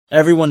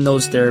Everyone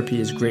knows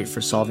therapy is great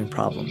for solving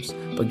problems,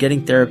 but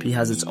getting therapy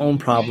has its own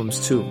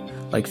problems too,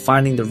 like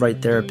finding the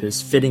right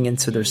therapist, fitting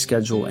into their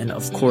schedule, and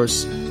of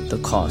course,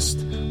 the cost.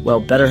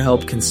 Well,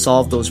 BetterHelp can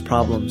solve those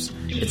problems.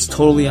 It's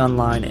totally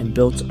online and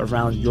built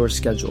around your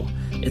schedule.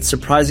 It's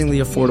surprisingly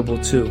affordable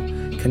too.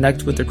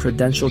 Connect with a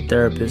credentialed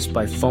therapist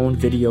by phone,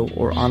 video,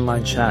 or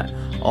online chat,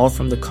 all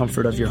from the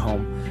comfort of your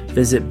home.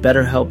 Visit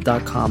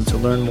BetterHelp.com to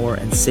learn more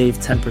and save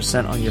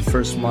 10% on your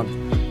first month.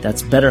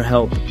 That's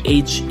BetterHelp,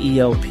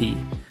 H-E-L-P.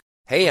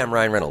 Hey, I'm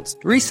Ryan Reynolds.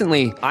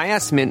 Recently, I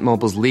asked Mint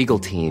Mobile's legal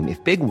team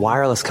if big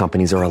wireless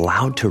companies are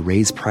allowed to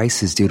raise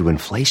prices due to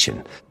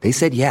inflation. They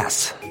said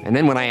yes. And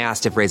then when I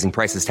asked if raising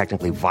prices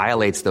technically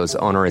violates those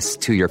onerous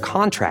two-year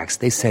contracts,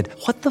 they said,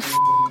 "What the f***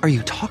 are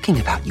you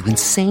talking about, you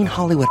insane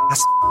Hollywood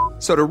ass?"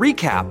 So to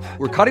recap,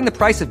 we're cutting the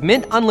price of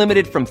Mint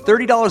Unlimited from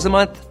 $30 a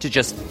month to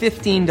just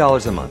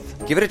 $15 a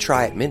month. Give it a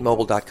try at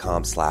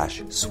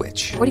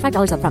mintmobile.com/switch.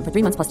 $45 up front for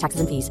 3 months plus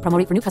taxes and fees. Promo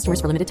rate for new customers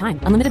for limited time.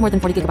 Unlimited more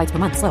than 40 gigabytes per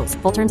month. Slows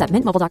full terms at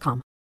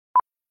mintmobile.com.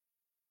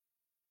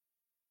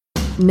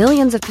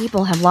 Millions of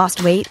people have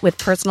lost weight with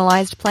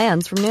personalized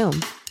plans from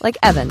Noom. Like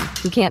Evan,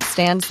 who can't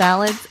stand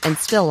salads and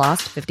still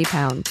lost 50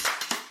 pounds.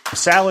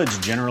 Salads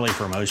generally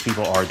for most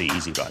people are the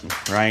easy button,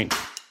 right?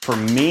 For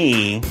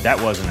me,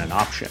 that wasn't an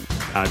option.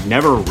 I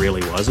never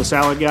really was a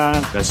salad guy.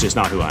 That's just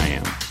not who I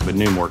am. But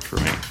Noom worked for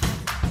me.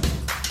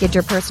 Get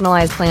your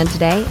personalized plan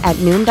today at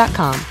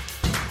Noom.com.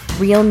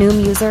 Real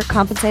Noom user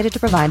compensated to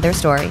provide their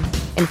story.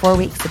 In 4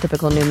 weeks, the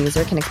typical Noom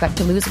user can expect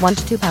to lose 1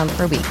 to 2 pounds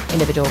per week.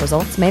 Individual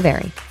results may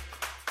vary.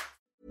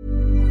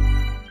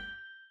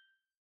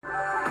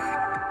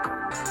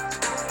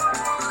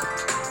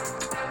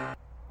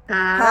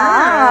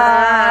 Hi!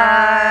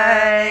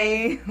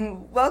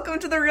 Welcome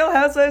to the Real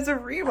Housewives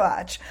of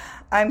Rewatch.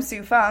 I'm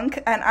Sue Funk,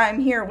 and I'm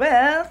here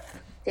with...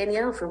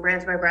 Danielle from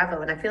Brands by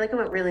Bravo, and I feel like I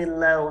went really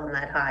low on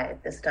that high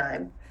this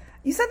time.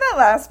 You said that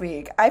last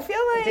week. I feel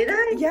like... Did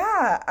I?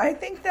 Yeah, I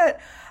think that...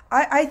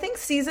 I think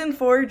season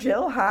 4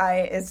 Jill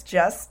high is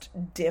just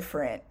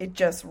different. It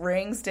just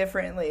rings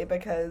differently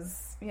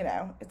because, you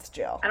know, it's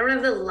Jill. I don't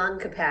have the lung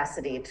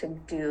capacity to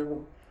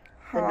do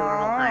the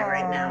normal high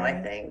right now, I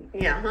think.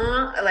 Yeah,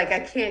 Like, I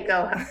can't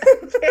go... I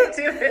can't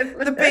do it.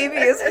 The baby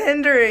is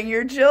hindering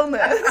your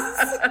Jillness.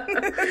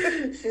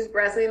 She's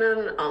pressing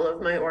on all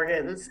of my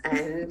organs,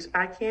 and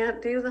I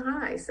can't do the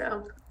high,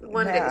 so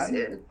one day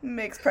soon.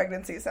 Makes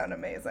pregnancy sound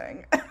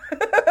amazing.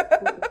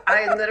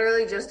 I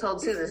literally just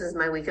told Sue this is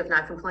my week of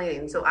not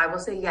complaining, so I will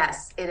say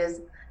yes, it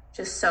is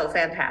just so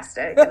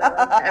fantastic. And I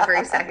love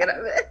every second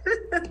of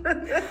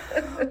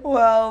it.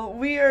 Well,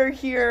 we are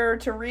here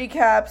to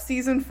recap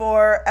season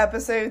 4,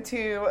 episode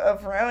 2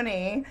 of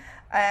RHONY.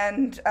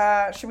 And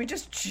should we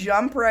just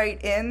jump right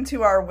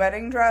into our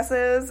wedding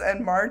dresses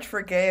and march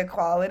for gay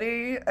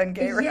equality and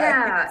gay rights?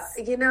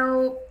 Yeah, you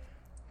know,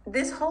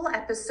 this whole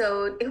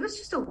episode, it was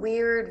just a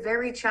weird,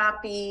 very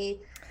choppy,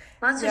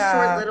 lots of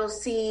short little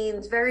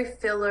scenes, very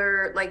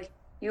filler. Like,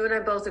 you and I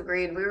both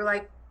agreed. We were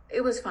like, it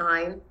was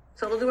fine.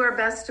 So we'll do our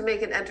best to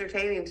make it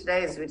entertaining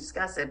today as we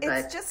discuss it. But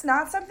it's just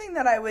not something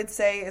that I would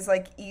say is,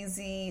 like,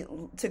 easy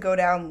to go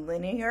down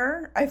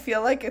linear. I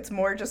feel like it's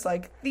more just,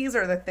 like, these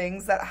are the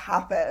things that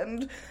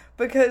happened.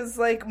 Because,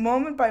 like,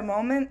 moment by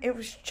moment, it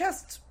was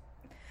just...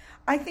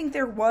 I think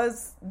there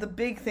was the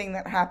big thing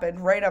that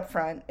happened right up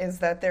front is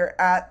that they're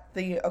at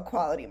the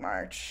Equality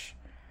March.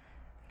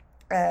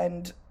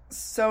 And...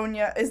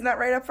 Sonia, isn't that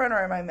right up front,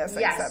 or am I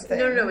missing something?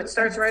 No, it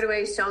starts right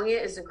away. Sonia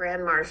is the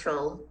Grand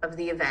Marshal of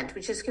the event,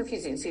 which is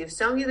confusing. So you have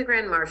Sonia, the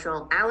Grand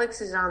Marshal,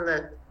 Alex is on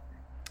the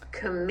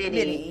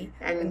committee.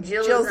 And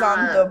Jill's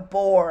on the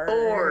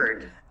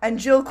board. And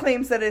Jill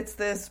claims that it's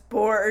this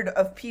board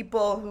of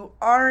people who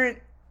aren't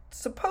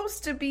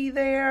supposed to be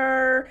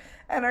there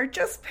and are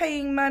just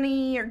paying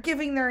money or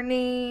giving their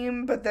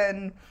name, but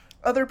then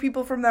other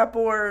people from that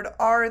board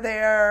are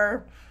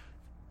there.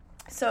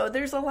 So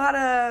there's a lot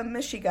of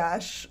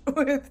mishigash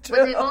with Jill.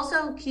 But they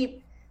also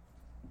keep,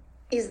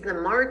 is the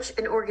march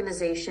an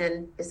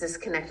organization? Is this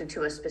connected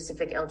to a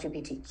specific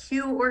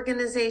LGBTQ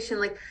organization?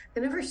 Like, they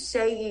never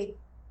say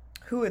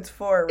who it's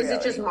for, really. Is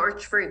it just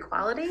March for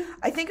Equality?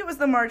 I think it was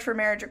the March for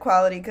Marriage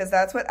Equality, because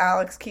that's what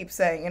Alex keeps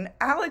saying. And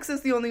Alex is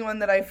the only one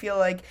that I feel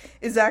like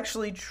is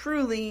actually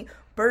truly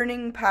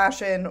burning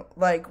passion,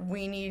 like,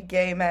 we need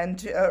gay men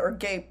to, or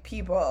gay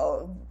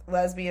people,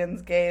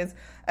 lesbians, gays,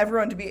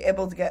 everyone to be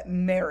able to get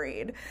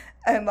married.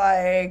 And,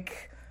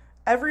 like,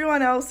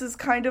 everyone else is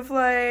kind of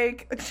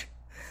like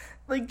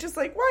just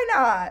like, why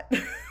not?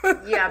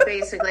 Yeah,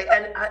 basically.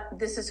 And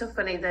this is so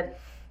funny that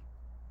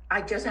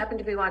I just happened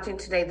to be watching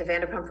today the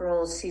Vanderpump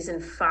Rules season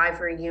 5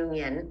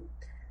 reunion,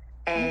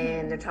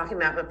 and they're talking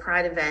about the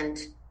Pride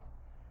event,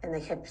 and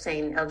they kept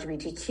saying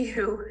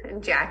LGBTQ,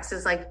 and Jax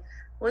is like,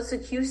 what's the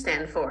Q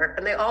stand for?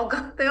 And they all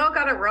got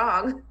it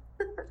wrong.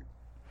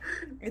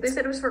 They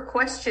said it was for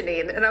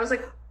questioning, and I was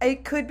like,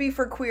 it could be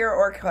for queer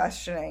or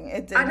questioning.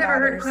 I never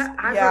heard.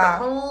 I've heard a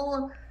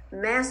whole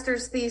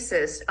master's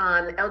thesis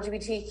on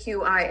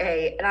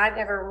LGBTQIA, and I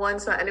never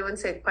once saw anyone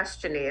say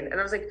questioning. And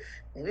I was like,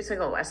 maybe it's like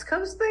a West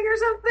Coast thing or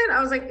something.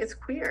 I was like, it's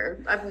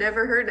queer. I've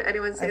never heard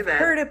anyone say that. I've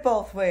heard it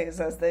both ways,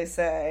 as they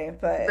say,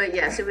 But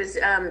yes, it was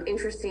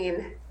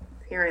interesting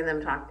hearing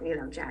them talk,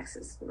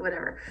 Jax's,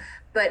 whatever.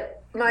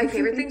 But my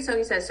favorite thing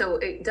Sonia says, so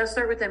it does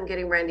start with them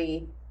getting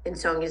ready in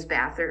Sonia's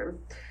bathroom.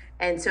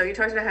 And Sonia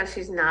talks about how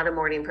she's not a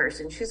morning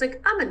person. She's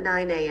like, I'm a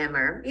 9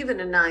 a.m.er, even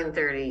a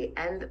 9:30.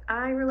 And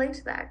I relate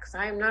to that because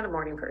I am not a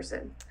morning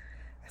person.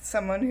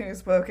 Someone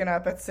who's woken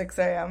up at 6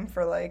 a.m.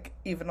 for, like,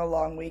 even a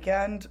long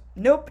weekend.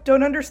 Nope,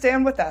 don't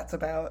understand what that's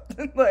about.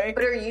 Like,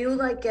 but are you,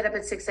 like, get up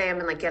at 6 a.m.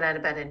 and, like, get out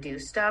of bed and do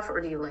stuff,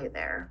 or do you lay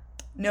there?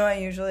 No, I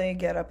usually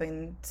get up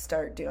and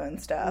start doing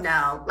stuff.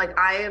 No, like,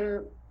 I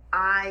am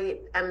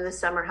the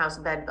summer house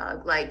bed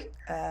bug. Like,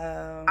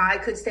 I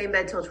could stay in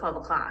bed till 12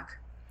 o'clock.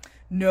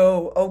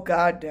 No, oh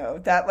God, no.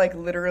 That, like,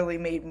 literally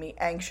made me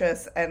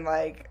anxious and,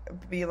 like,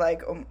 be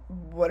like,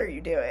 what are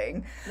you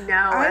doing? No,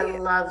 I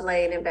love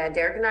laying in bed.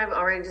 Derek and I have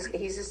already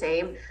he's the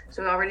same.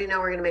 So we already know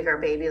we're going to make our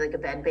baby, like, a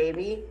bed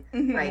baby.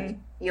 Mm-hmm. Like,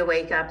 you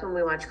wake up and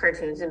we watch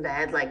cartoons in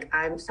bed. Like,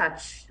 I'm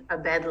such a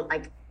bed,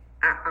 like,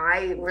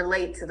 I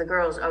relate to the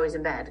girls always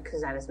in bed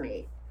because that is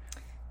me.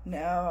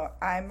 No,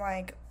 I'm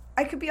like,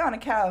 I could be on a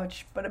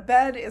couch, but a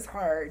bed is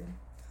hard.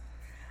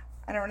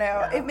 I don't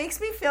know. No. It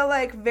makes me feel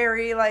like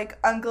very like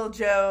Uncle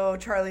Joe,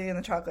 Charlie and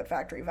the Chocolate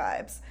Factory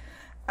vibes.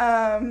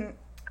 I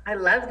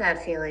love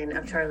that feeling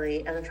of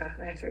Charlie and the Chocolate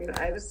Factory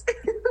vibes.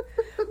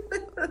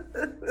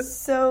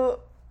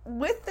 So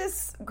with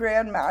this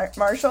Grand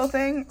Marshal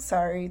thing,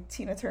 sorry,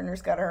 Tina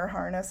Turner's got her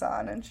harness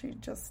on and she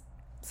just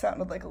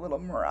sounded like a little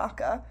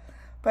maraca.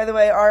 By the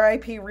way,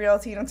 R.I.P. real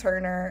Tina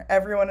Turner.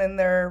 Everyone and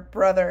their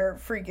brother,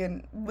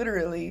 freaking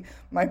literally,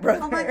 my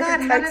brother. Oh my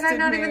God! How did I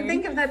not even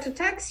think of that to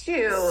text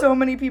you? So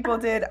many people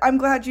did. I'm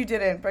glad you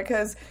didn't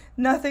because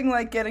nothing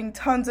like getting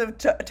tons of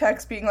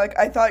texts being like,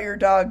 "I thought your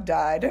dog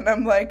died," and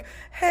I'm like,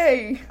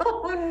 "Hey,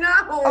 oh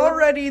no!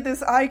 Already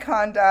this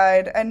icon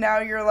died, and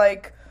now you're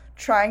like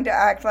trying to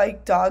act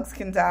like dogs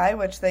can die,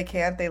 which they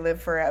can't. They live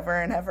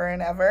forever and ever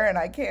and ever, and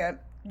I can't."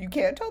 You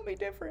can't tell me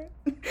different.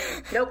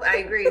 Nope, I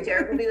agree.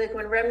 Derek will be like,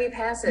 when Remy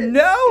passes in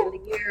the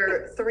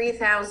year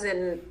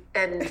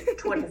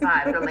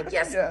 3025. And I'm like,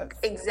 yes,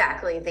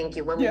 exactly. Thank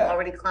you. When we've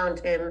already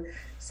cloned him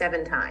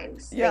 7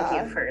 times. Thank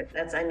you for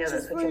that. I know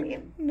that's what you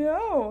mean.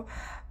 No.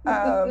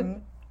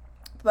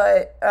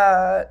 But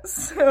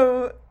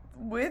so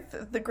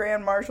with the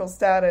Grand Marshal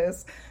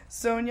status,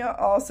 Sonia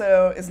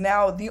also is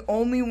now the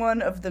only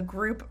one of the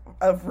group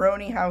of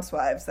RHONY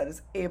housewives that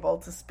is able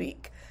to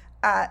speak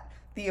at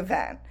the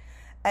event.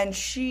 And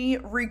she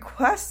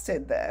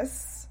requested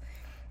this.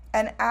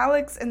 And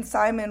Alex and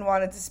Simon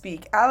wanted to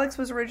speak. Alex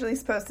was originally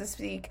supposed to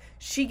speak.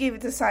 She gave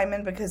it to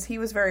Simon because he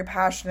was very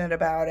passionate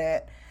about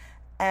it.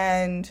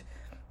 And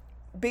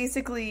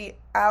basically,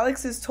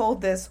 Alex is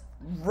told this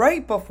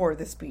right before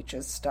the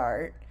speeches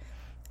start.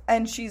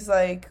 And she's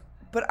like,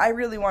 but I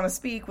really want to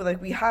speak.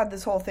 We had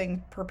this whole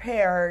thing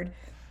prepared.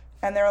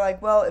 And they're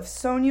like, well, if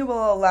Sonia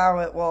will allow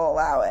it, we'll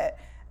allow it.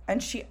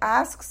 And she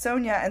asks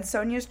Sonia, and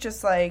Sonia's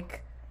just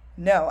like,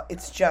 no,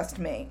 it's just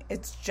me.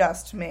 It's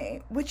just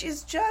me. Which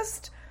is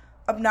just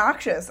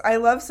obnoxious. I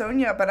love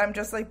Sonia, but I'm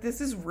just like, this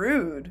is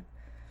rude.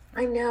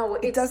 I know.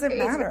 It doesn't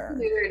matter. It's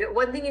weird.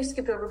 One thing you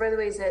skipped over, by the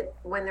way, is that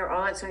when they're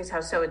all at Sonia's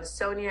house, so it's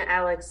Sonia,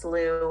 Alex,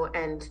 Lou,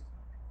 and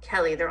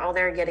Kelly. They're all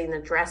there getting the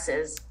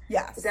dresses.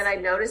 Yes. That I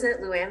noticed that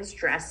Luann's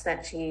dress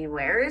that she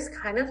wears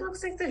kind of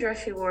looks like the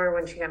dress she wore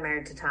when she got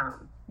married to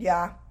Tom.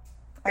 Yeah.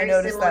 Very I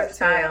noticed similar that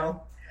style.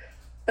 Too.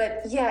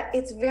 But yeah,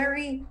 it's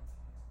very...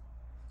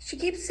 She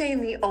keeps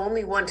saying the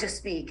only one to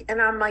speak, and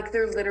I'm like,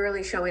 they're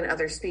literally showing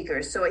other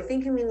speakers. So I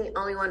think you mean the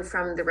only one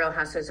from the Real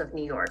Housewives of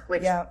New York,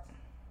 which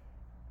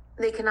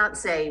they cannot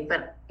say,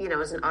 but,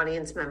 as an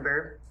audience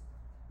member,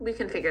 we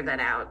can figure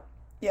that out.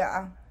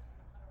 Yeah.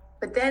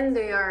 But then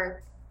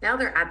now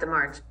they're at the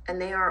march,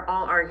 and they are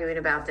all arguing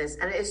about this,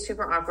 and it is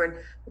super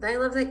awkward. But then I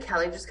love that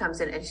Kelly just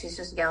comes in, and she's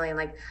just yelling,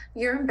 like,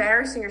 you're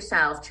embarrassing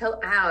yourself, chill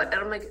out.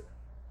 And I'm like,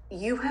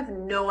 you have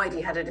no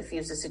idea how to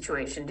diffuse the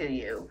situation, do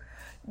you?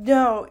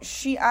 No,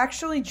 she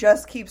actually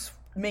just keeps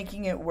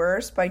making it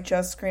worse by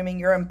just screaming,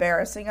 you're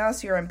embarrassing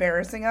us,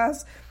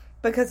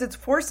 because it's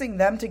forcing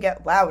them to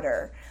get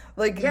louder.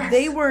 Like,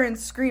 They weren't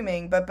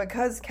screaming, but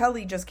because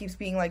Kelly just keeps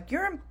being like,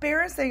 you're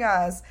embarrassing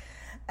us.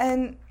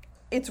 And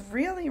it's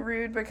really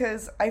rude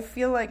because I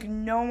feel like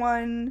no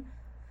one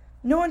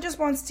just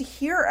wants to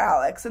hear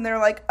Alex. And they're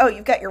like, oh,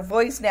 you've got your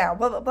voice now,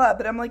 blah, blah, blah.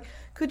 But I'm like,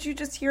 could you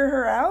just hear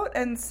her out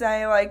and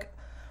say, like,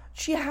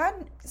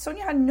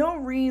 Sonia had no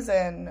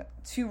reason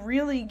to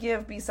really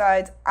give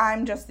besides,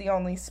 I'm just the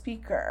only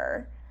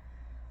speaker.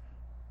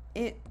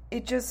 It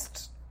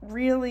just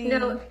really...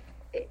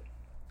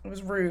 It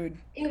was rude.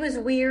 It was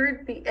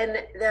weird, and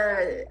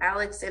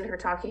Alex in her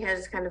talking head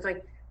is kind of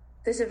like,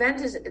 this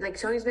event is, like,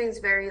 Sonia's being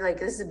very, like,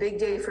 this is a big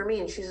day for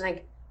me, and she's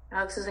like,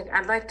 Alex is like,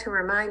 I'd like to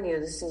remind you,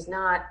 this does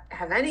not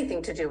have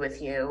anything to do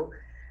with you.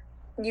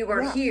 You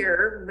are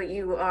here, but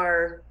you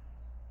are...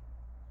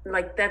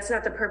 Like, that's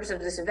not the purpose of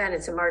this event.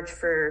 It's a march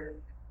for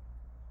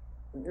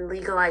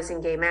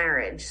legalizing gay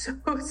marriage. So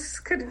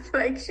it's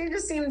like she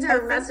just seemed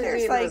her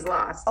messaging was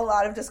lost. A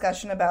lot of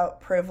discussion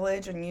about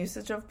privilege and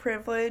usage of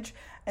privilege,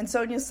 and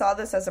Sonia saw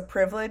this as a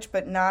privilege,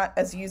 but not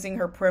as using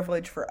her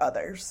privilege for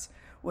others,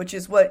 which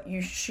is what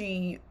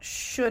she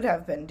should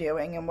have been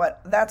doing, and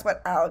that's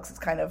what Alex is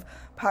kind of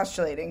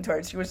postulating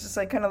towards. She was just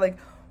like kind of like,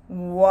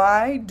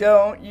 why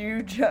don't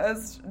you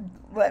just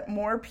let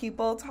more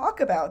people talk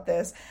about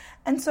this?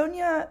 And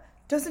Sonia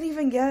doesn't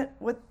even get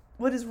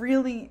what is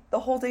really the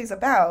whole day's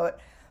about.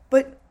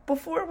 But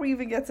before we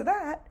even get to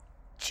that,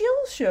 Jill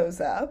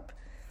shows up,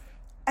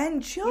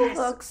 and Jill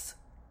looks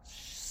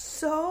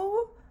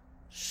so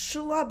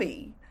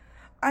schlubby.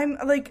 I'm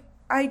like,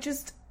 I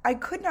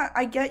could not,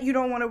 I get you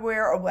don't want to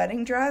wear a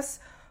wedding dress,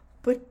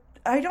 but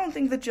I don't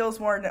think that Jill's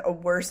worn a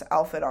worse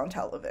outfit on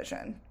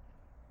television.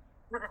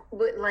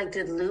 But, like,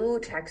 did Lou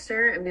text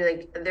her and be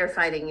like, they're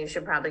fighting, you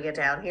should probably get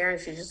down here?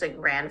 And she just, like,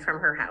 ran from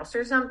her house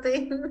or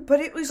something? But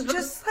it was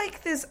just,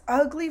 like, this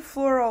ugly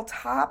floral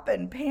top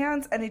and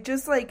pants, and it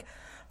just, like,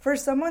 for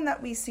someone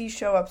that we see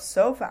show up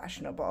so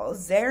fashionable,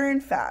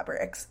 Zarin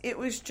Fabrics, it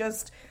was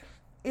just,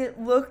 it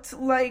looked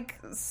like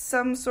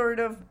some sort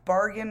of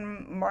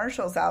bargain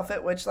Marshall's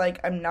outfit, which,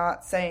 like, I'm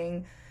not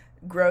saying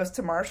gross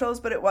to Marshall's,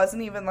 but it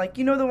wasn't even like,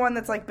 you know, the one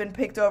that's like been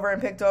picked over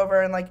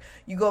and like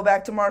you go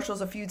back to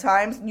Marshall's a few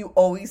times and you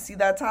always see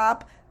that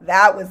top.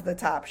 That was the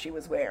top she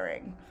was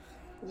wearing.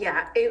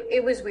 Yeah,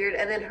 it was weird.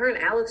 And then her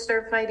and Alex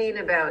start fighting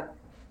about,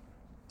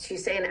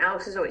 she's saying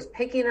Alex is always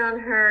picking on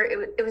her.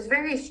 It was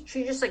very,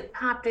 she just like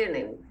popped in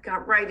and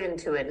got right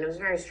into it, and it was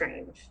very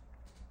strange.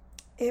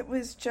 It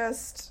was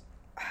just,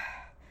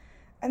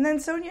 and then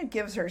Sonia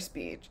gives her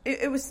speech.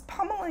 It was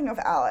pummeling of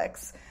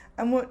Alex.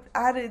 And what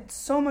added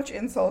so much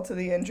insult to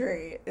the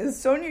injury is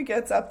Sonia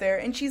gets up there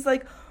and she's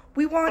like,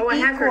 we want equal. I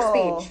have her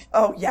speech.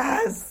 Oh,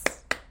 yes.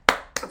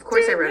 Of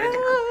course I wrote it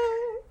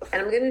down.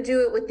 And I'm going to do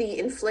it with the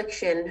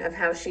inflection of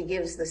how she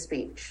gives the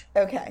speech.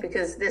 Okay.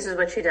 Because this is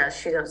what she does.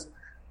 She goes,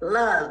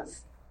 love.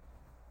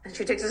 And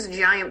she takes this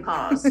giant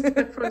pause.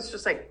 Everyone's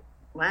just like,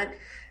 what?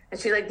 And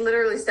she like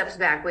literally steps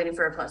back waiting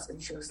for a plus.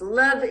 And she goes,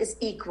 love is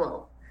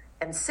equal.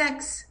 And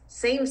sex,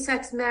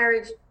 same-sex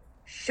marriage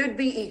should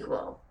be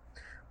equal.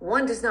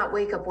 One does not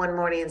wake up one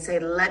morning and say,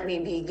 let me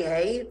be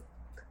gay.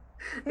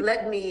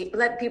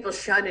 Let people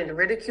shun and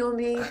ridicule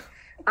me.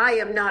 I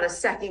am not a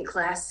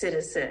second-class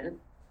citizen.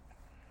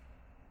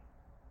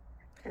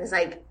 And it's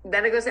like,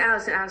 then it goes to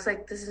Alice, and I was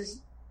like, this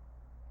is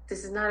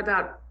not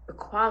about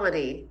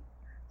equality.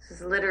 This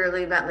is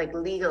literally about like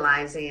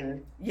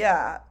legalizing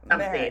something.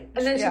 Marriage.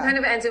 And then she kind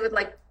of ends it with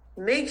like,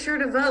 make sure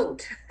to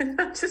vote.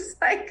 I'm just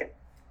like,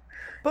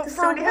 but does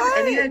for somebody what?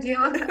 have any idea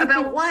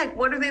about what?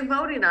 What are they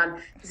voting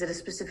on? Is it a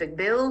specific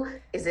bill?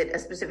 Is it a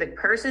specific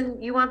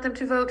person you want them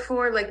to vote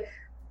for? Like,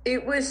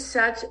 it was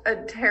such a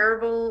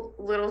terrible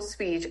little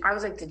speech. I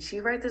was like, did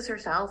she write this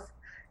herself?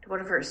 Did one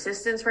of her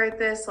assistants write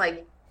this?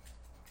 Like,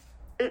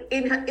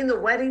 in the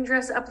wedding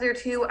dress up there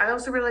too. I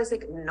also realized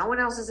like no one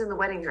else is in the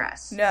wedding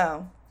dress.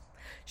 No,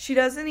 she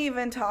doesn't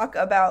even talk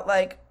about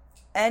like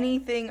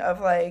anything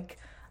of like,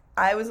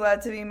 I was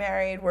allowed to be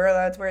married, we're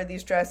allowed to wear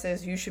these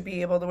dresses, you should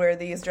be able to wear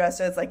these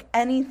dresses, like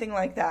anything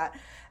like that.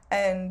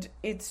 And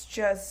it's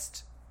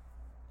just,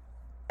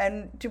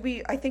 and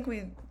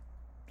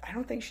I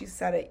don't think she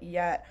said it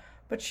yet,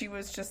 but she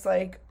was just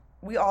like,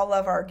 we all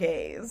love our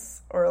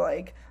gays, or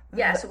like.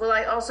 Yes, well,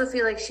 I also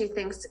feel like she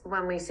thinks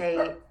when we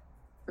say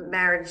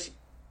marriage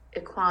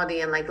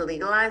equality and like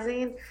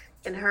legalizing,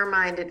 in her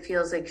mind it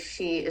feels like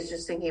she is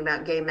just thinking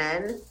about gay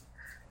men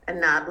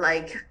and not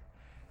like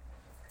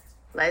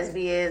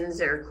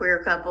lesbians or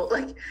queer couple.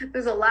 Like,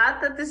 there's a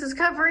lot that this is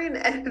covering,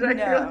 and I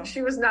feel like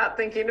she was not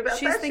thinking about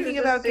She's that. Thinking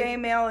about gay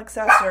male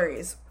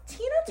accessories.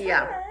 Tina Turner.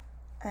 Yeah.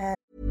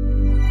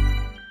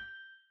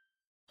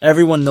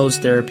 Everyone knows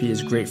therapy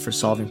is great for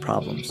solving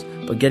problems,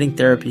 but getting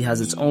therapy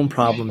has its own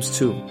problems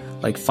too,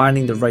 like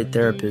finding the right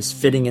therapist,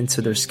 fitting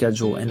into their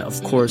schedule, and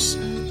of course,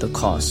 the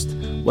cost.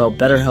 Well,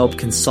 BetterHelp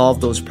can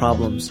solve those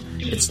problems.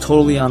 It's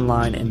totally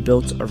online and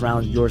built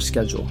around your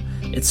schedule.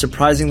 It's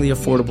surprisingly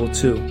affordable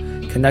too.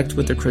 Connect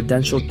with a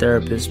credentialed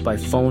therapist by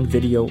phone,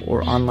 video,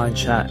 or online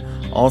chat,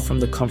 all from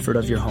the comfort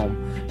of your home.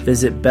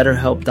 Visit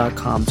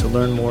BetterHelp.com to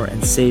learn more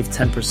and save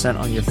 10%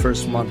 on your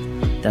first month.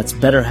 That's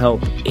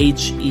BetterHelp,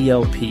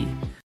 H-E-L-P.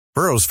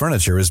 Burrow's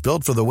furniture is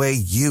built for the way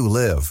you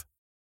live.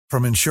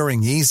 From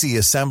ensuring easy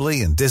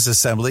assembly and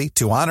disassembly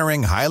to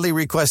honoring highly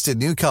requested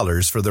new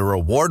colors for their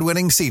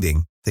award-winning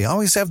seating, they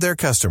always have their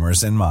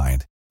customers in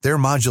mind. Their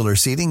modular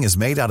seating is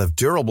made out of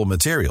durable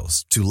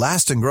materials to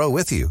last and grow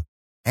with you.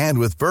 And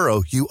with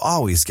Burrow, you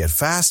always get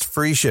fast,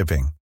 free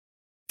shipping.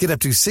 Get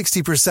up to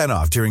 60%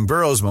 off during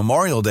Burrow's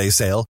Memorial Day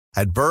sale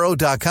at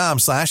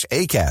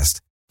burrow.com/ACAST.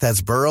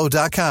 That's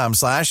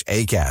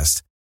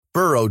burrow.com/ACAST.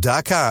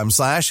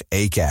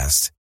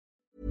 burrow.com/ACAST.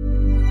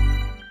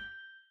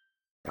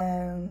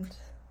 And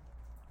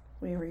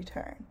we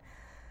return.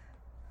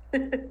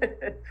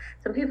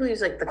 Some people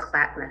use like the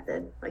clap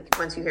method. Like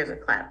once you hear the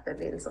clap, that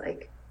means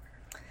like.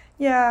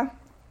 Yeah,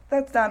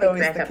 that's not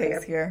always the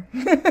case here.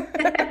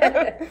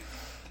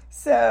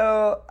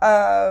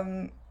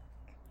 So,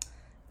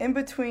 in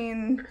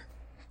between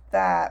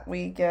that,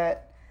 we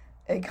get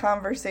a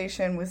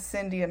conversation with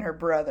Cindy and her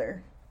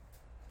brother,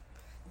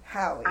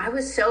 Howie. I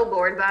was so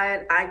bored by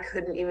it, I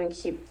couldn't even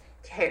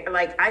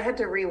like, I had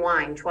to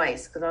rewind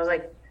twice because I was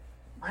like,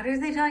 what are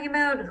they talking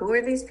about? Who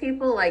are these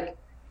people? Like,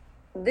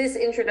 this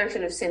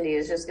introduction of Cindy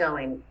is just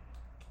going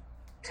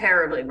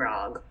terribly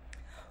wrong,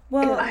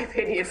 in my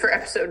opinion, for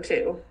episode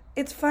 2.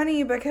 It's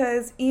funny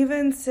because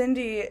even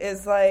Cindy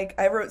is like,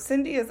 I wrote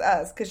Cindy as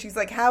us because she's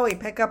like, Howie,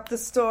 pick up the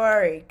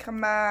story.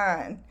 Come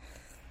on.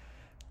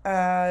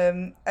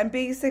 And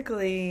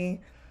basically,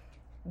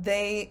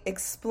 they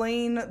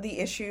explain the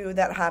issue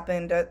that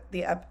happened at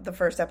the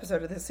first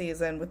episode of the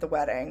season with the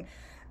wedding.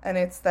 And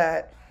it's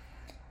that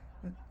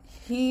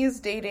he's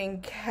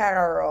dating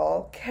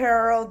Carol.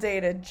 Carol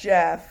dated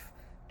Jeff.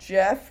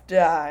 Jeff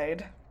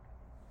died.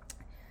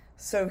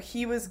 So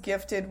he was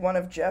gifted one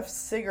of Jeff's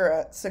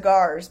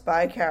cigars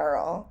by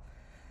Carol.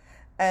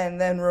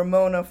 And then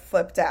Ramona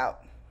flipped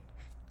out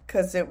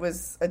because it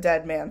was a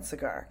dead man's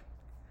cigar.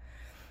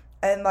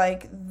 And,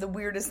 like, the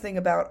weirdest thing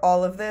about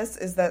all of this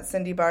is that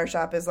Cindy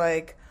Barshop is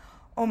like,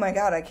 oh, my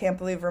God, I can't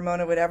believe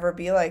Ramona would ever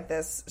be like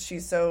this.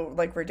 She's so,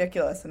 like,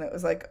 ridiculous. And it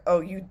was like, oh,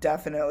 you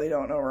definitely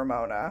don't know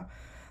Ramona.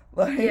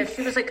 Like, yeah,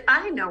 she was like,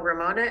 I know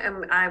Ramona,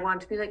 and I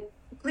want to be like,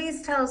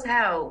 please tell us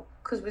how,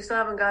 because we still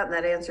haven't gotten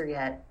that answer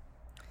yet.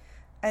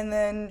 And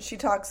then she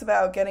talks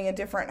about getting a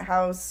different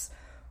house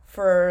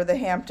for the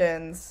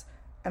Hamptons.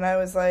 And I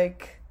was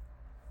like,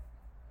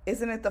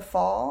 isn't it the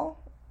fall?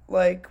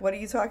 Like, what are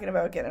you talking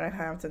about getting a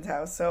Hamptons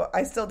house? So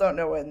I still don't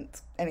know when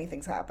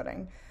anything's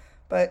happening.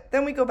 But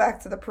then we go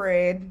back to the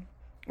parade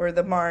or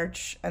the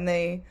march, and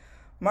they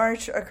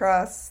march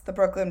across the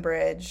Brooklyn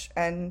Bridge.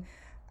 And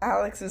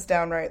Alex is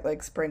downright,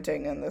 like,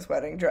 sprinting in this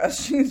wedding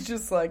dress. She's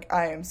just like,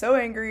 I am so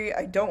angry.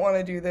 I don't want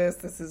to do this.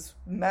 This is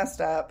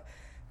messed up.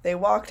 They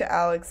walk to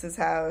Alex's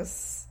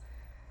house.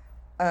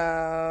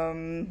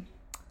 And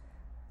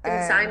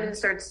Simon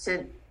starts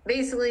to,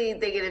 basically,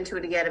 they get into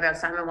it again about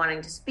Simon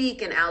wanting to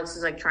speak, and Alex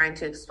is, like, trying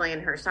to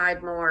explain her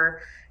side more.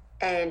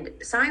 And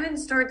Simon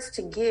starts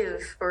to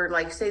give, or,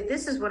 like, say,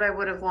 this is what I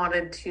would have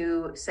wanted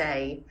to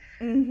say.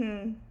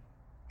 Mm-hmm.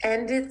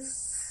 And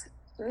it's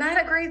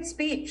not a great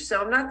speech, so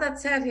I'm not that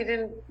sad he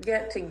didn't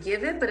get to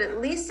give it, but at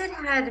least it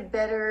had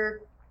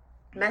better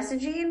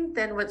messaging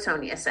than what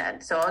Sonia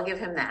said, so I'll give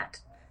him that.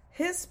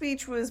 His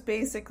speech was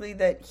basically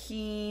that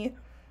he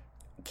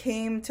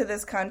came to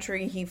this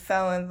country, he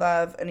fell in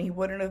love, and he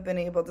wouldn't have been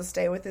able to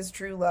stay with his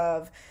true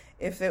love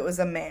if it was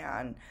a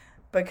man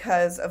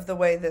because of the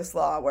way this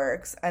law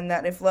works, and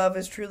that if love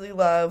is truly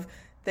love,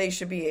 they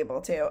should be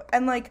able to.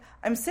 And, like,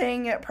 I'm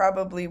saying it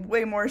probably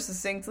way more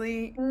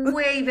succinctly.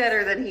 Way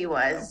better than he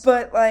was.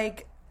 But,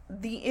 like,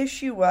 the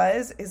issue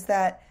is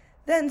that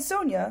then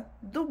Sonia,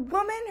 the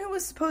woman who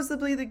was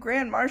supposedly the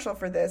grand marshal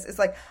for this, is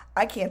like,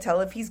 I can't tell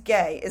if he's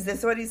gay. Is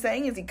this what he's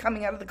saying? Is he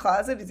coming out of the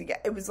closet? Is he gay?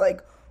 It was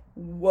like,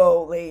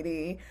 whoa,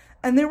 lady.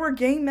 And there were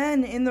gay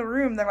men in the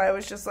room that I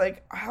was just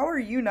like, how are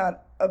you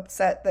not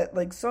upset that,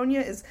 like,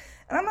 Sonia is...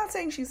 And I'm not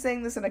saying she's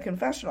saying this in a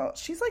confessional.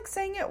 She's, like,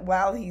 saying it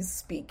while he's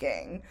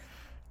speaking.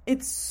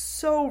 It's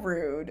so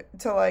rude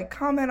to, like,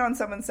 comment on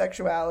someone's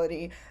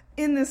sexuality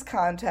in this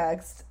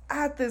context,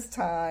 at this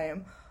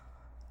time...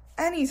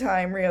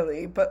 Anytime,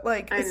 really, but,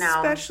 like,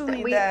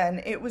 especially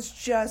then, it was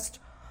just,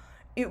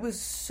 it was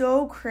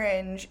so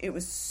cringe, it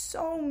was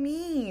so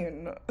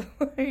mean,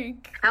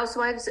 like...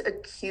 Housewives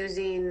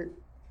accusing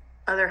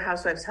other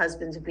housewives'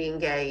 husbands of being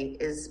gay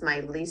is my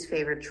least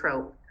favorite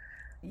trope.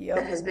 Yep.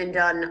 That has been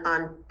done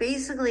on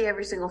basically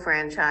every single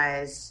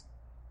franchise.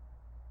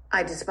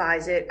 I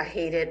despise it, I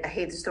hate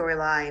the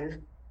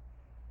storyline.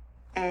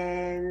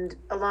 And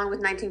along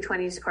with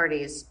 1920s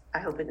parties, I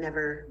hope it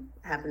never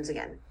happens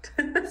again.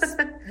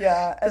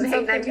 Yeah. And I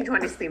hate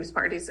 1920s themes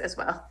parties as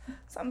well.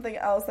 Something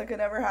else that could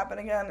never happen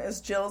again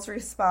is Jill's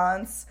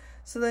response.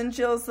 So then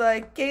Jill's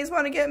like, gays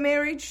want to get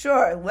married?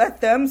 Sure, let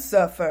them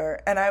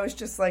suffer. And I was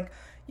just like,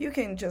 you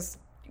can just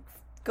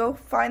go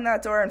find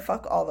that door and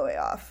fuck all the way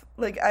off.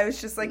 Like, I was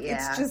just like,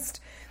 It's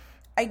just,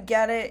 I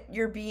get it.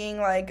 You're being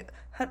like,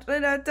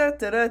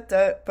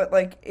 but,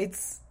 like,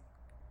 it's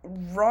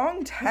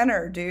wrong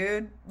tenor,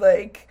 dude.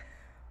 Like,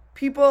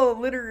 people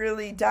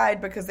literally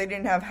died because they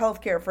didn't have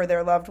health care for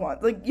their loved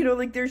ones. Like, you know,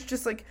 like, there's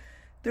just, like,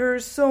 there are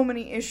so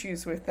many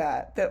issues with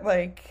that,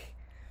 like,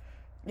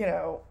 you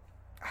know,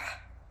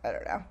 I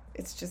don't know.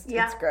 It's just,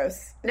 it's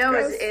gross.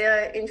 It's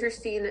an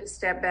interesting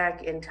step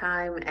back in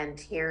time and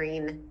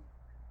hearing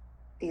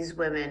these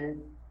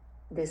women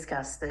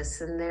discuss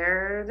this and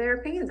their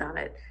opinions on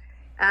it.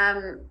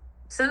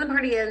 So then the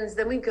party ends,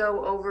 then we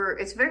go over,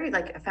 it's very,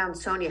 like, I found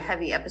Sonia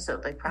heavy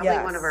episode, like, probably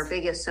one of our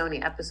biggest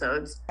Sonia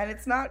episodes. And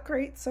it's not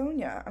great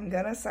Sonia, I'm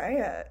gonna say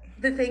it.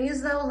 The thing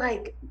is, though,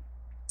 like,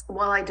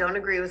 while I don't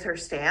agree with her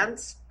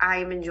stance,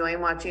 I'm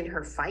enjoying watching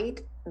her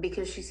fight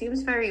because she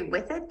seems very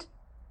with it.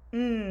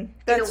 In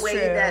a way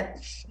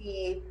that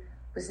she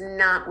was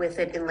not with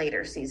it in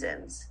later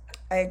seasons.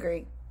 I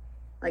agree.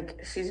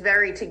 Like, she's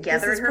very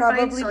together This is in her fights.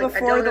 probably So, like,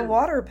 before the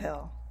water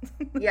pill.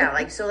 Yeah,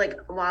 like, so, like,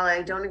 while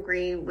I don't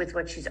agree with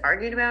what she's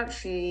argued about,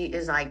 she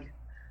is like,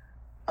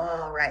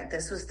 oh, right,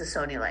 this was the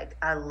Sonya, like,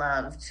 I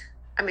love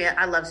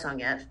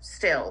Sonya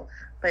still,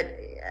 but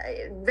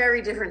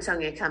very different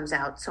Sonya comes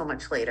out so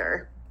much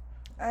later.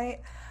 I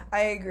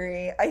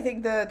agree. I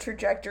think the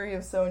trajectory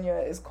of Sonya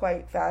is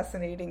quite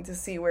fascinating to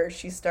see where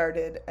she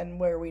started and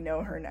where we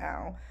know her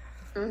now.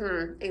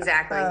 Mm-hmm,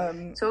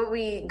 exactly. So what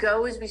we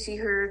go is we see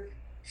her,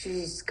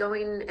 she's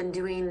going and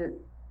doing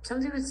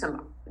something with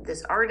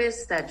this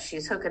artist that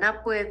she's hooking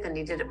up with, and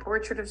he did a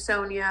portrait of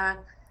Sonya.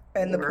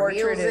 And the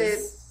portrait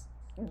is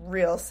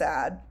real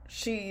sad.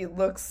 She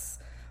looks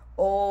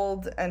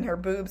old and her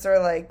boobs are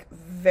like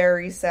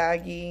very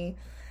saggy,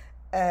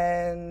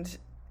 and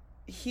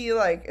he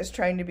like is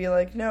trying to be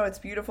like, no, it's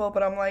beautiful,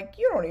 but I'm like,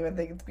 you don't even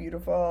think it's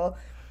beautiful.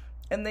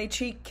 And they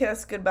cheek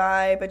kiss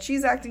goodbye, but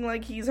she's acting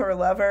like he's her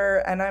lover,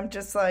 and I'm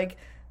just like,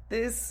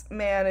 this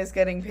man is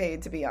getting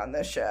paid to be on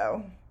this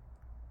show.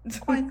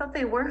 Oh, I thought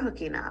they were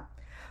hooking up.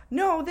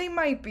 No, they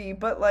might be,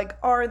 but like,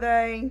 are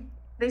they?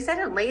 They said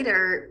it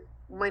later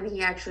when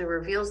he actually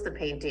reveals the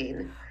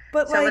painting.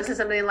 But someone said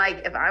something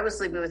like, if I was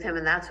sleeping with him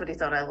and that's what he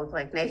thought I looked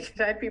like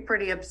naked, I'd be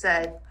pretty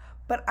upset.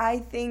 But I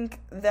think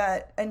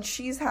that, and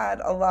she's had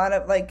a lot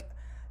of like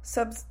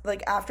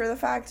after the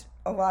fact,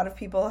 a lot of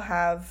people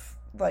have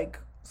like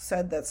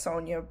said that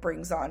Sonya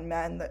brings on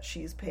men that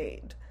she's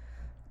paid.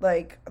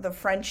 Like the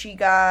Frenchie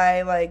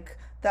guy, like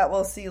that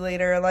we'll see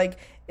later. Like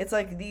it's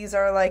like these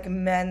are like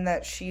men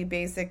that she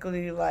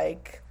basically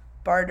like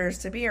barters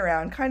to be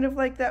around. Kind of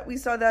like that we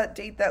saw that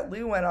date that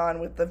Lou went on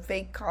with the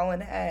fake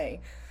Colin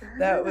Hay.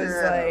 That was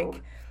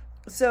like,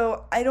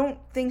 so I don't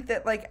think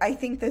that like, I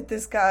think that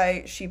this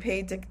guy she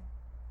paid to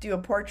do a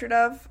portrait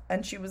of,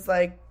 and she was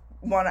like,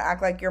 want to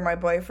act like you're my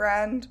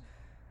boyfriend.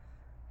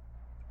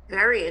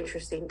 Very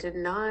interesting. Did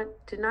not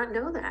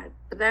know that.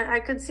 But that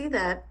I could see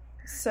that.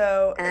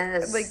 So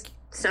as like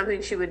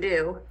something she would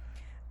do.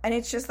 And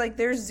it's just like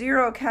there's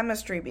zero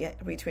chemistry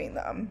between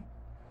them.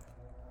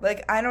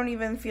 Like I don't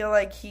even feel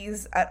like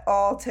he's at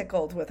all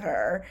tickled with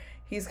her.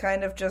 He's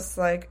kind of just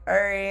like, all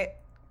right,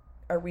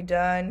 are we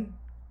done?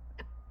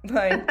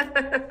 Like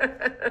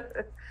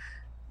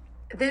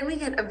then we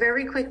get a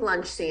very quick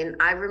lunch scene.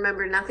 I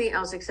remember nothing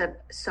else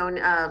except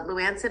Sonya.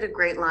 Luann said a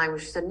great line where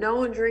she said, "No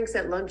one drinks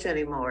at lunch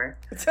anymore."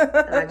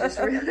 And I just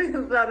really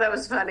thought that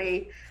was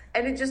funny.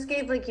 And it just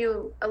gave like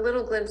you a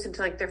little glimpse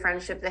into like their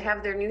friendship. They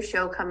have their new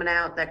show coming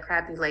out, that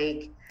Crappy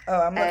Lake.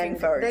 Oh, I'm looking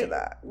forward to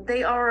that.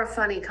 They are a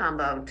funny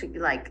combo. To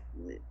like,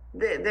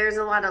 there's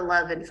a lot of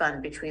love and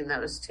fun between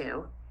those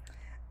two.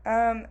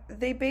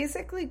 They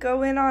basically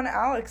go in on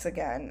Alex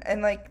again,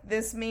 and like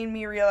this made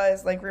me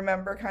realize, like,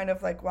 remember kind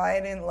of like why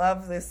I didn't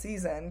love this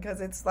season, because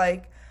it's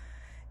like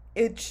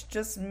it's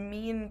just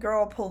mean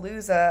girl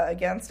palooza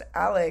against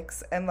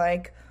Alex, and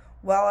like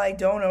while I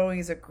don't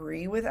always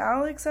agree with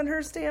Alex and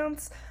her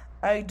stance,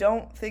 I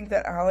don't think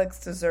that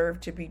Alex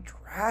deserved to be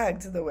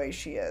dragged the way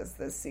she is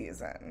this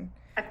season.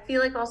 I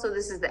feel like also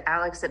this is the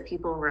Alex that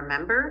people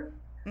remember.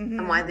 Mm-hmm.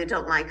 And why they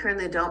don't like her, and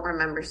they don't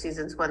remember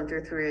seasons 1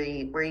 through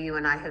 3 where you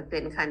and I have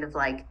been kind of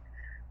like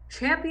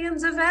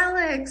champions of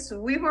Alex.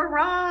 We were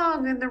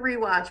wrong in the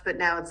rewatch, but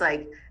now it's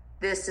like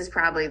this is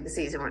probably the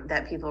season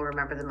that people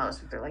remember the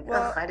most. They're like,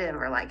 well, I didn't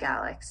ever like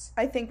Alex.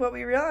 I think what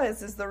we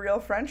realized is the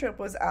real friendship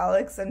was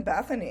Alex and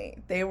Bethany.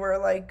 They were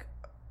like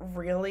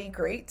really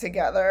great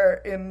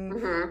together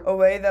in a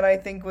way that I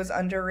think was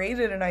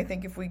underrated, and I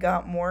think if we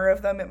got more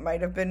of them, it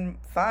might have been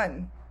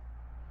fun.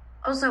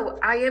 Also,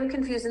 I am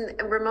confused,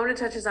 and Ramona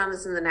touches on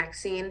this in the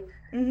next scene.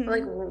 Mm-hmm.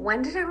 Like,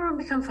 when did everyone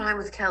become fine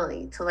with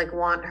Kelly to, like,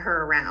 want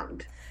her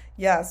around?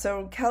 Yeah,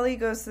 so Kelly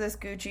goes to this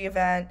Gucci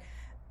event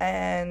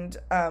and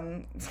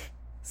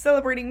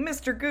celebrating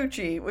Mr.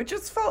 Gucci, which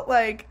just felt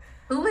like...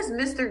 Who is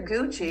Mr.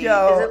 Gucci?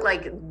 Is it,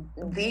 like,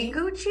 the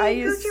Gucci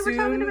we're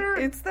talking about?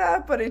 It's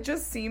that, but it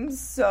just seems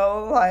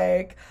so,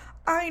 like...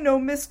 I know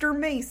Mr.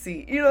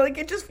 Macy. You know, like,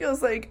 it just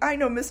feels like I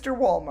know Mr.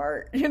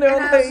 Walmart. You know,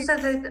 and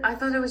like... I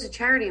thought it was a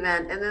charity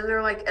event, and then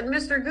they're like, and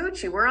Mr.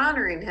 Gucci, we're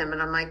honoring him.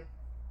 And I'm like,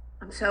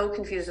 I'm so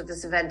confused what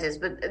this event is.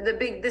 But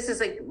this is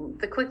like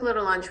the quick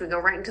little lunch. We go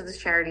right into this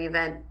charity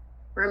event.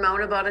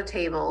 Ramona bought a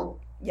table.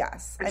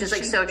 Yes. Which is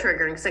like so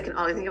triggering, because I can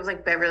only think of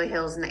like Beverly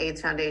Hills and the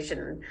AIDS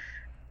Foundation,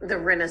 the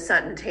Rinna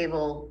Sutton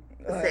table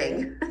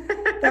thing.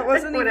 That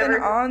wasn't even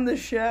on the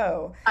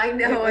show. I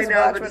know,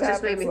 but it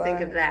just made me think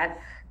of that.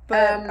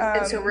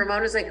 And so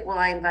Ramona's like, well,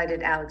 I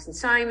invited Alex and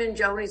Simon.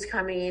 Joni's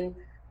coming,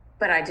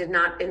 but I did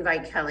not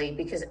invite Kelly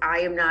because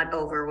I am not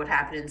over what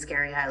happened in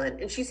Scary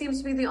Island. And she seems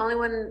to be the only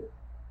one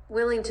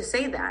willing to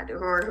say that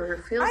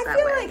or feels that way. I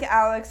feel like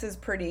Alex is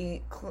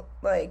pretty,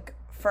 like,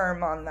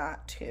 firm on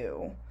that,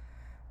 too.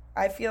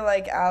 I feel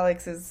like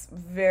Alex is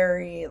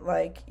very,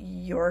 like,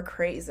 you're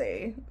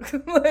crazy.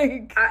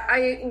 Like... I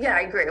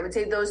agree. I would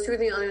say those two are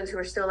the only ones who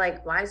are still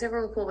like, why is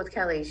everyone cool with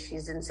Kelly?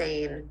 She's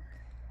insane.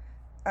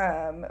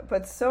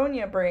 But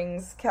Sonya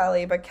brings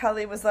Kelly, but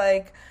Kelly was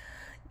like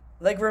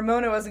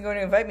Ramona wasn't going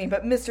to invite me,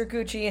 but Mr.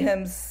 Gucci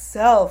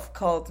himself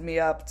called me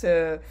up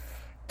to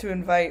to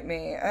invite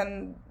me.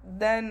 And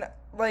then,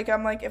 like,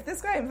 I'm like, if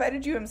this guy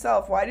invited you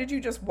himself, why did you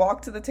just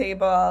walk to the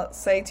table,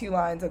 say 2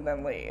 lines, and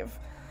then leave?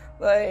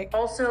 Like,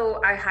 also,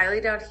 I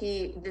highly doubt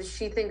does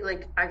she think,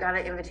 like, I got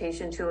an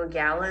invitation to a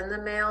gala in the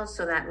mail,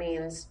 so that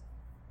means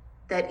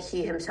that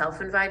he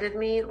himself invited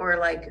me, or,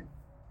 like,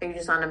 are you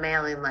just on a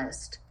mailing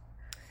list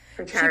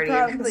for charity? She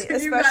probably,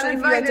 especially if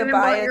you had to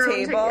buy a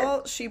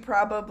table, she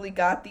probably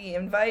got the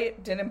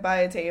invite, didn't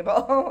buy a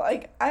table.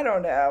 Like, I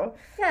don't know.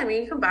 Yeah, I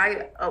mean, you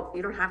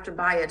don't have to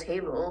buy a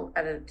table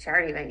at a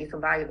charity event. You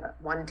can buy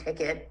 1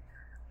 ticket.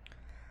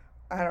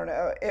 I don't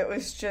know. It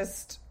was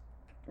just,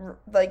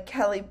 like,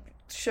 Kelly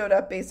showed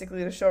up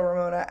basically to show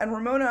Ramona, and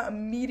Ramona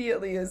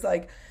immediately is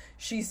like,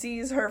 she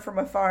sees her from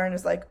afar and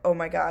is like, oh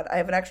my god, I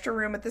have an extra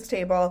room at this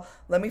table,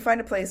 let me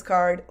find a place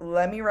card,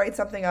 let me write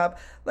something up.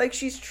 Like,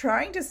 she's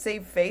trying to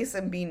save face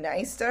and be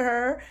nice to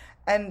her,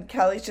 and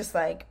Kelly's just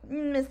like,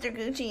 Mr.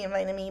 Gucci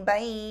invited me,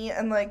 bye.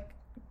 And, like,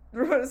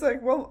 Ramona's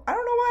like, well, I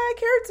don't know why I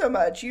cared so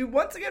much. You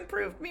once again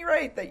proved me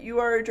right that you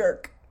are a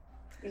jerk.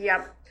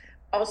 Yep.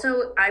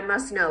 Also, I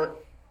must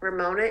note,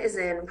 Ramona is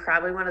in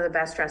probably one of the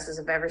best dresses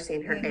I've ever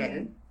seen her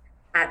in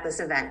at this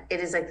event. It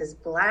is like this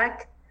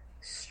black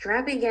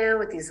strappy gown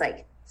with these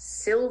like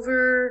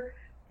silver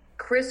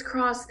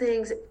crisscross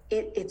things.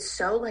 It's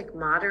so like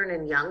modern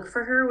and young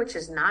for her, which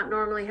is not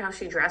normally how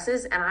she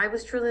dresses. And I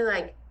was truly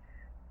like,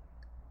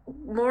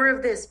 more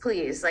of this,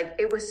 please. Like,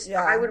 it was,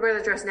 I would wear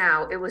the dress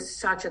now. It was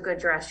such a good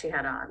dress she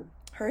had on.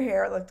 Her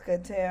hair looked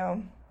good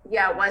too.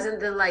 Yeah, it wasn't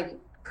the like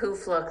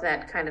poof look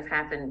that kind of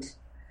happened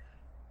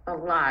a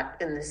lot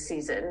in this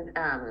season.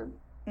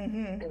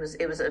 She was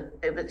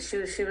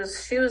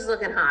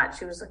looking hot.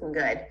 She was looking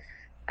good.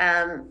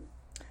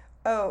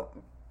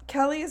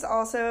 Kelly is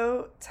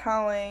also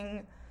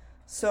telling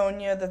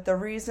Sonia that the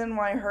reason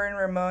why her and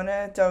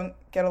Ramona don't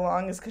get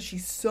along is because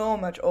she's so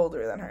much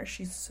older than her.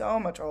 She's so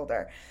much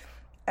older.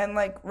 And,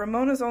 like,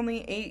 Ramona's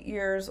only 8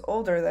 years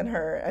older than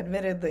her,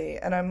 admittedly.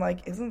 And I'm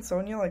like, isn't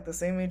Sonia, like, the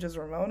same age as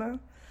Ramona?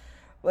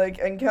 Like,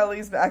 and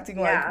Kelly's acting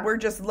like we're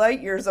just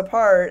light years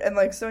apart. And,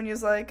 like,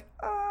 Sonia's like,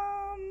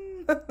 I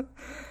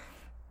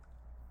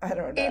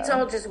don't know. It's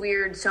all just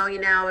weird. Sonia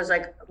now is,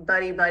 like,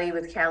 buddy-buddy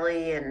with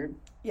Kelly. And,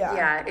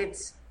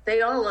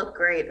 they all look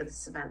great at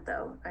this event,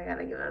 though. I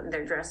gotta give them,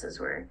 their dresses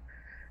were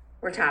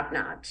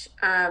top-notch.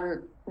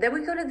 Then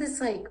we go to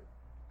this, like,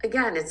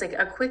 again, it's, like,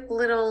 a quick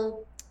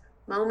little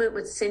moment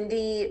with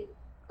Cindy,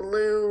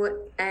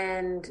 Lou,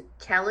 and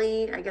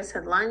Kelly, I guess,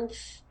 had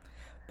lunch.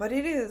 But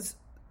it is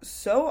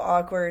so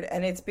awkward,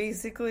 and it's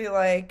basically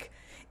like,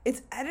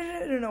 it's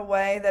edited in a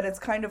way that it's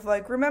kind of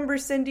like, remember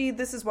Cindy,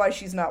 this is why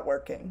she's not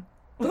working.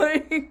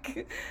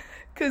 Like,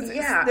 because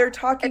they're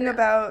talking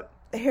about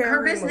hair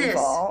removal. Business.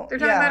 They're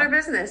talking about her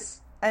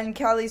business. And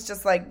Kelly's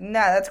just like,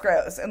 nah, that's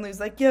gross. And Lou's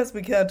like, yes,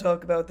 we can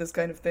talk about this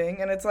kind of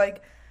thing. And it's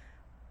like,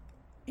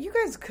 you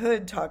guys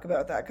could talk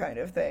about that kind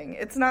of thing.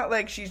 It's not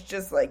like she's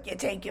just like, you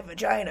take your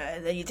vagina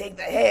and then you take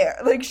the hair.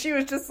 Like, she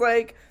was just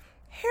like,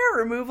 hair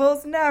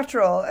removal's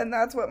natural, and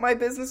that's what my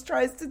business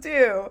tries to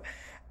do.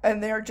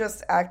 And they're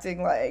just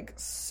acting like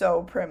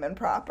so prim and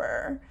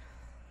proper.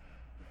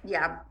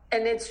 Yeah,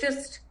 and it's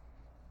just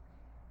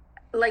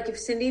like, if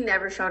Cindy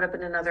never showed up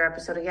in another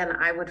episode again,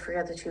 I would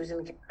forget that she was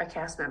a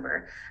cast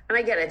member. And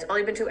I get it. It's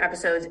only been 2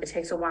 episodes. It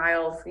takes a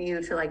while for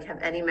you to, like,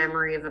 have any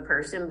memory of a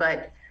person,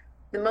 but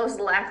the most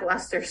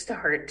lackluster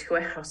start to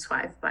a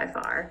housewife by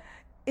far.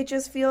 It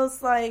just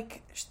feels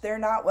like they're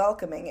not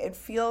welcoming. It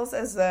feels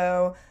as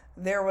though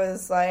there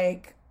was,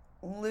 like,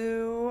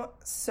 Lou,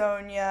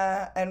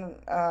 Sonia,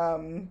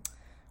 and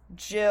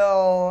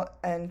Jill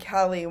and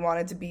Kelly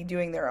wanted to be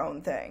doing their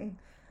own thing.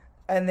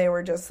 And they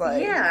were just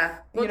like,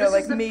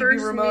 like, maybe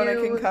Ramona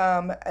can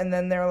come. And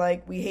then they're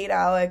like, we hate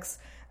Alex,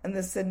 and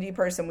this Cindy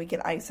person we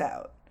can ice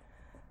out.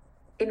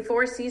 In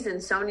 4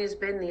 seasons, Sonia's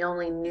been the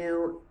only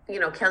new,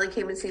 Kelly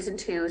came in season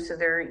 2, so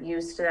they're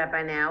used to that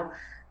by now.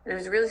 And it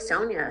was really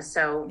Sonia,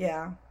 so.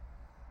 Yeah.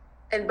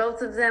 And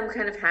both of them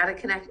kind of had a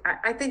connect.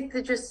 I think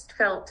they just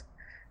felt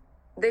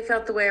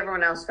the way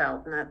everyone else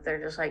felt, and that they're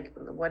just like,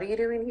 what are you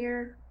doing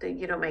here?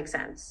 You don't make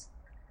sense.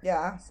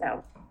 Yeah.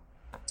 So,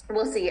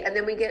 we'll see. And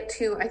then we get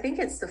to, I think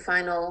it's the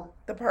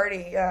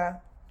party, yeah.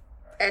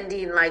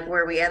 Ending, like,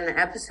 where we end the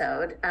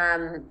episode,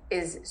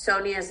 is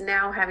Sonia's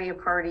now having a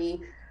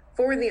party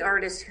for the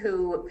artist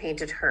who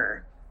painted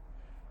her.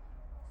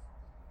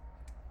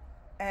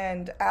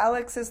 And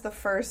Alex is the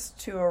first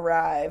to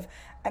arrive.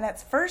 And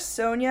at first,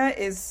 Sonia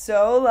is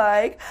so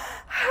like,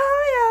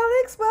 hi,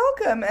 Alex,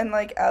 welcome. And,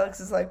 like,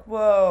 Alex is like,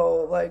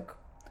 whoa, like,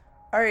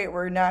 all right,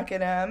 we're not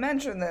going to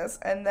mention this.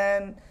 And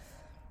then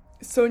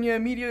Sonia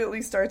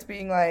immediately starts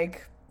being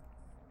like,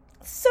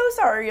 so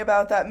sorry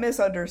about that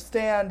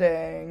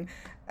misunderstanding.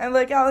 And,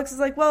 like, Alex is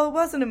like, well, it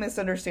wasn't a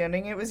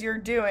misunderstanding. It was your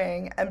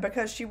doing. And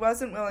because she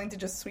wasn't willing to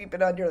just sweep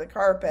it under the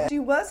carpet, she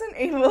wasn't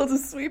able to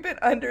sweep it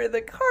under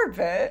the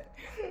carpet.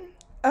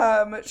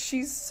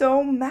 She's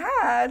so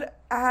mad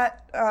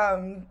at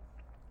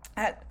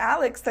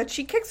Alex that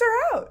she kicks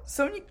her out.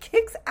 Sonia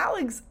kicks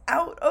Alex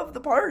out of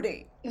the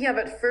party. Yeah,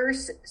 but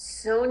first,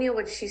 Sonia,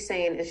 what she's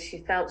saying is she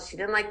felt she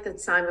didn't like that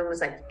Simon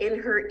was like in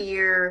her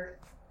ear.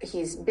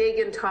 He's big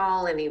and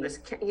tall, and he was,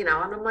 and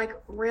I'm like,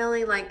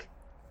 really? Like,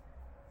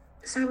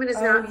 Simon is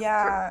not. Oh,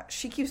 yeah.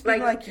 She keeps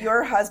being like,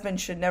 your husband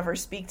should never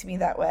speak to me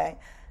that way.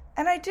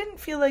 And I didn't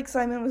feel like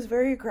Simon was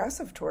very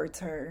aggressive towards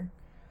her.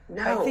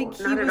 No, I think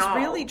he not at was all.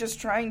 really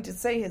just trying to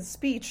say his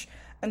speech,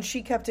 and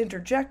she kept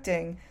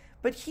interjecting.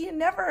 But he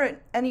never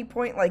at any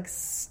point, like,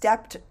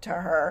 stepped to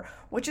her,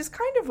 which is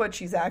kind of what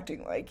she's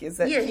acting like, is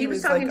that he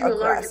was like, talking to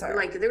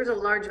aggressive. there was a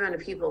large amount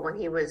of people when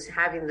he was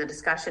having the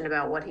discussion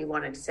about what he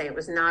wanted to say. It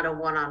was not a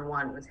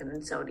one-on-one with him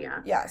and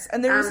Sonia. Yes,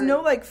 and there was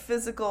no, like,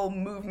 physical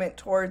movement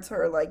towards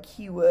her, like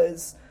he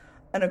was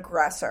an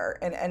aggressor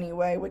in any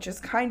way, which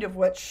is kind of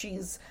what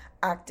she's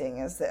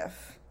acting as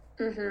if.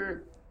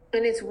 Mm-hmm.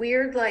 And it's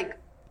weird, like,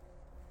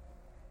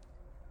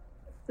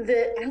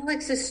 the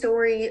Alex's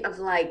story of,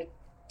 like,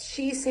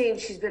 she's saying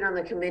she's been on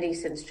the committee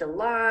since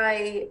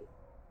July.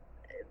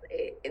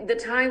 The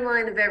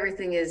timeline of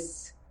everything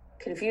is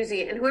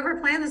confusing. And whoever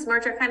planned this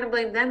march, I kind of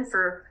blame them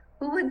for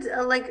who would,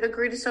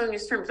 agree to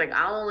Sonia's terms. Like,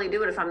 I'll only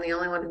do it if I'm the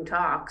only one who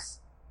talks.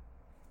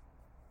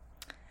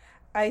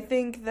 I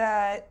think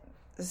that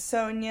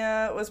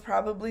Sonia was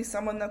probably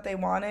someone that they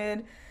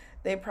wanted.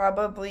 They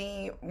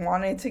probably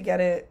wanted to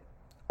get it,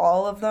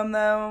 all of them,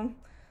 though.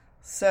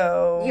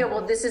 So yeah,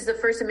 well, this is the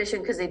first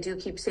admission because they do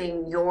keep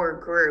saying your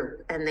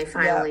group, and they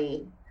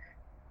finally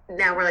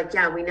now we're like,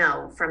 yeah, we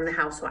know from the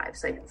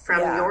housewives, like from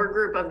your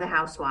group of the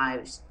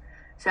housewives.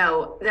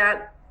 So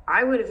that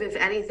I would have, if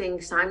anything,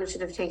 Simon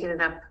should have taken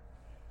it up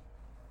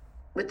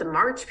with the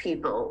March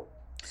people.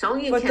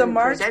 Sonia, but the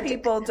March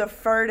people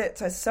deferred it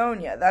to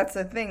Sonia. That's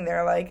the thing.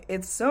 They're like,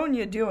 it's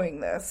Sonia doing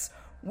this.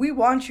 We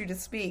want you to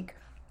speak,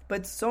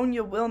 but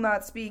Sonia will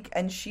not speak,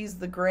 and she's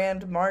the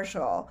Grand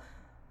Marshal.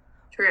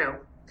 True.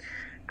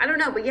 I don't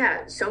know, but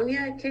yeah,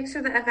 Sonia kicks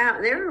her the F out.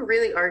 And they were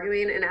really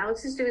arguing, and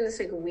Alex is doing this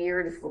like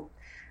weird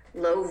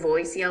low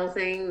voice yell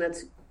thing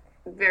that's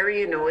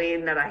very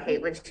annoying, that I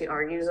hate when she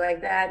argues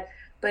like that.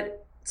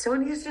 But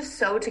Sonia's just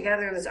so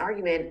together in this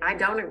argument. I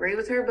don't agree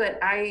with her,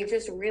 but I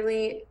just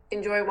really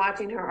enjoy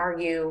watching her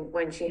argue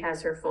when she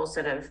has her full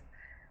set of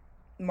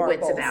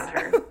wits about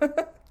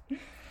her.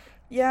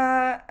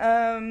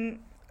 Yeah,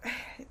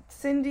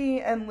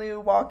 Cindy and Lou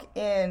walk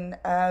in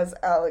as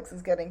Alex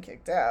is getting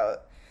kicked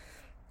out.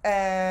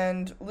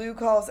 And Lou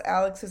calls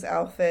Alex's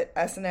outfit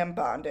S&M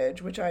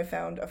bondage, which I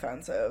found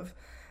offensive.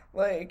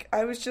 Like,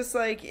 I was just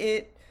like,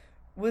 it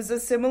was a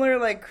similar,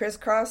 like,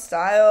 crisscross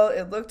style.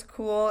 It looked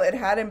cool. It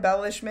had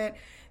embellishment.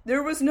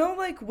 There was no,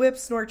 like,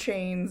 whips nor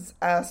chains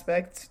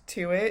aspect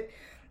to it.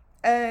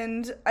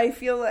 And I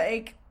feel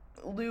like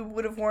Lou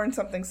would have worn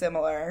something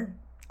similar.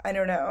 I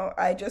don't know.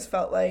 I just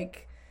felt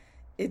like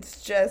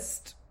it's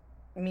just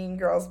mean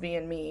girls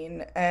being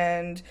mean.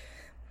 And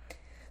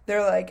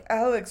they're like,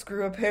 Alex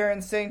grew up here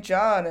in St.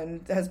 John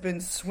and has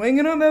been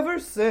swinging them ever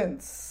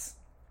since.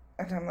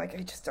 And I'm like,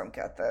 I just don't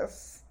get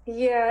this.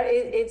 Yeah,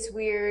 it's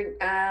weird.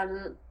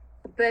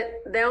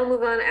 But they'll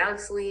move on.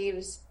 Alex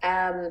leaves.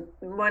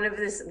 One of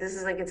this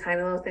is like a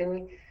tiny little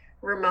thing.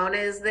 Ramona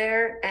is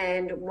there.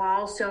 And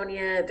while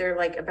Sonia, they're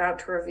like about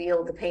to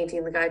reveal the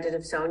painting the guy did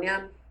of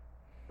Sonia,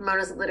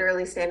 Ramona's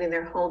literally standing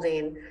there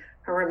holding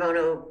her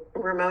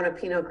Ramona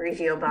Pinot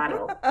Grigio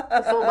bottle,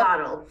 the full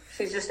bottle.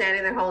 She's just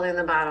standing there holding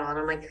the bottle. And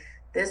I'm like,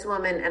 this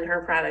woman and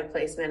her product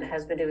placement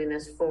has been doing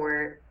this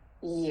for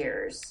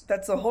years.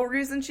 That's the whole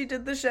reason she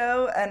did the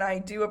show, and I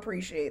do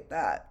appreciate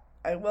that.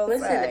 I will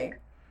say.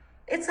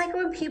 It's like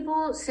when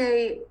people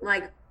say,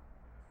 like,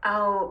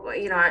 oh,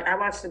 I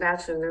watched The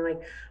Bachelor, and they're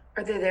like,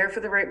 are they there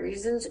for the right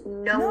reasons?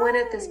 No one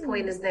at this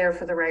point is there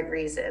for the right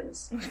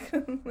reasons.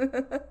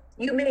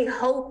 You may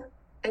hope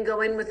and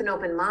go in with an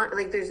open mind.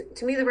 Like,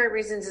 to me, the right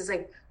reasons is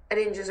like, I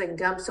didn't just like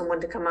dump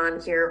someone to come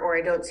on here, or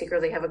I don't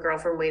secretly have a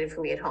girlfriend waiting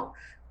for me at home.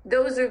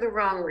 Those are the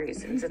wrong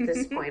reasons at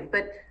this point.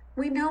 But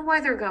we know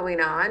why they're going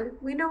on.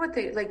 We know what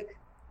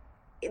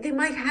they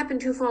might happen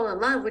to fall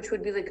in love, which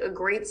would be like a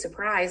great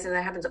surprise. And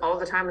that happens all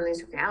the time in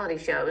these reality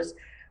shows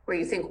where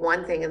you think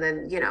one thing and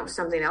then,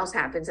 something else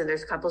happens. And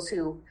there's couples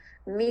who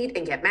meet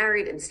and get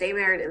married and stay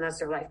married, and that's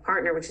their life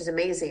partner, which is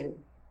amazing.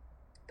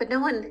 But no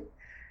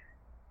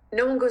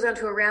one goes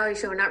onto a reality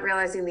show not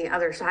realizing the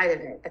other side of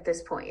it at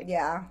this point.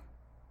 Yeah.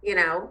 You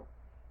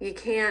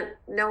can't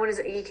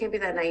be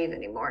that naive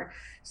anymore.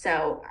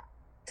 So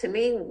to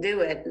me,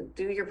 do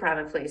your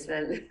product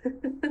placement.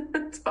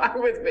 It's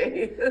fine with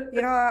me.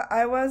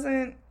 I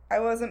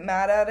wasn't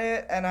mad at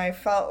it, and I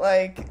felt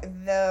like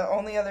the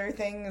only other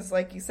thing is,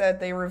 like you said,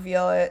 they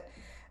reveal it,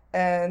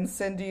 and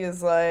Cindy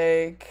is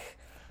like,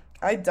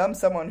 I dumped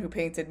someone who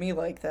painted me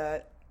like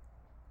that.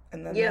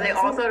 And then they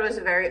all thought it was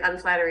a very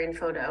unflattering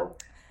photo.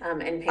 And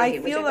painting, I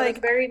feel like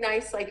was very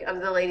nice, like,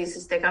 of the ladies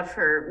to stick up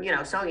for,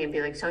 Sonia and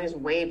be like, Sonia's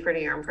way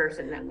prettier in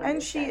person than what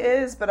and she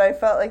is, but I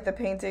felt like the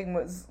painting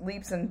was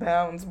leaps and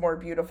bounds more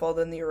beautiful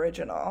than the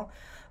original.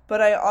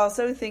 But I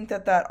also think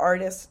that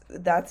artist,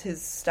 that's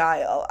his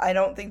style. I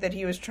don't think that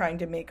he was trying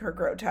to make her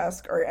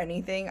grotesque or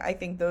anything. I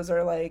think those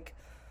are, like,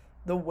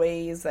 the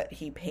ways that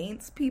he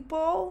paints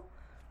people.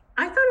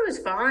 I thought it was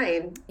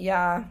fine.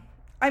 Yeah.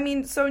 I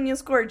mean,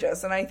 Sonia's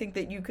gorgeous, and I think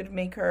that you could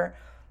make her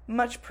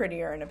much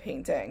prettier in a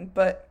painting.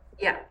 But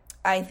yeah,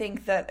 I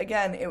think that,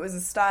 again, it was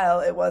a style.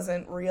 It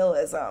wasn't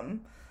realism.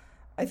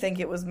 I think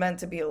it was meant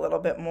to be a little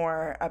bit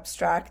more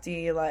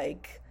abstract-y,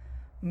 like,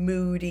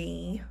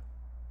 moody.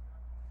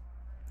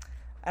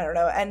 I don't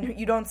know. And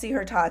you don't see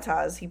her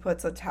tatas. He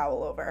puts a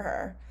towel over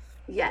her.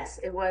 Yes,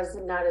 it was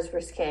not as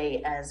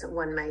risque as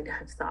one might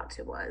have thought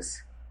it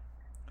was.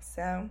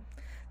 So,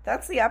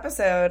 that's the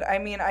episode. I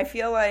mean, I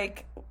feel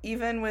like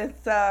even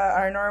with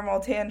our normal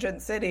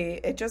Tangent City,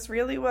 it just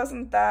really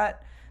wasn't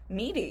that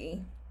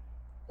meaty.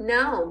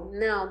 No.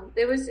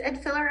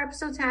 And filler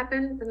episodes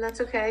happen, and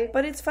that's okay.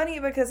 But it's funny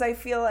because I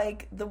feel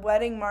like the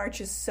wedding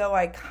march is so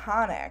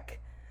iconic.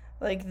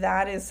 Like,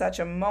 that is such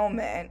a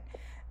moment.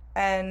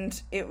 And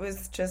it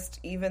was just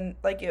even,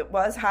 like, it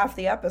was half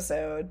the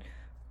episode,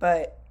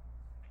 but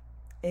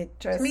it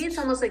just... To me, it's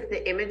almost like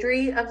the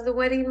imagery of the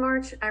wedding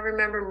march I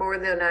remember more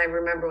than I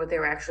remember what they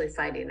were actually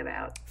fighting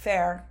about.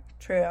 Fair.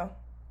 True.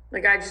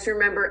 Like, I just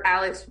remember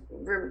Alex,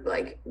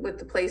 like, with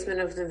the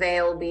placement of the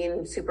veil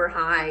being super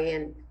high,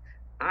 and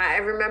I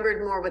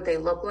remembered more what they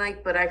looked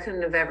like, but I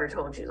couldn't have ever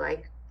told you,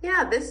 like,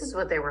 yeah, this is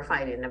what they were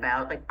fighting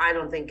about. Like, I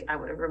don't think I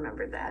would have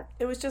remembered that.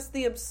 It was just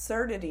the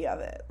absurdity of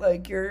it.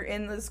 Like, you're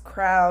in this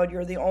crowd,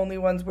 you're the only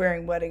ones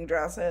wearing wedding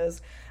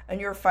dresses, and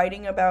you're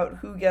fighting about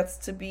who gets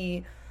to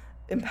be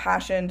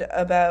impassioned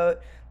about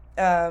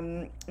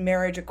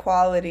marriage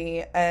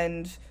equality,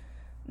 and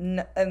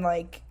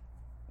like,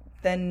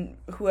 then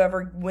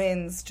whoever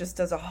wins just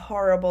does a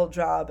horrible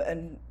job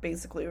and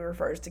basically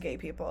refers to gay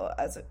people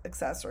as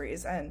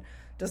accessories and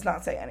does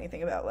not say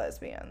anything about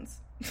lesbians.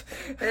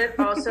 But it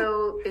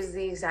also is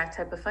the exact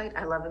type of fight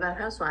I love about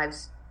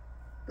Housewives.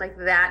 Like,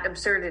 that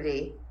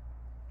absurdity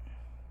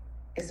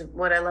is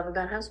what I love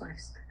about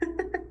Housewives.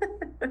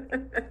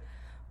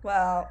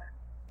 Well,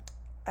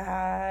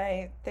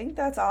 I think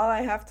that's all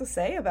I have to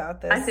say about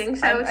this. I think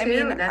so, too.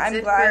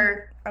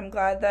 I'm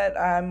glad that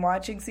I'm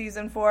watching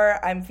season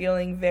 4. I'm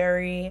feeling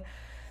very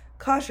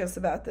cautious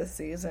about this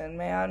season,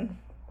 man.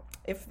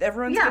 If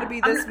everyone's going to be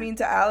this mean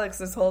to Alex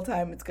this whole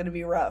time, it's going to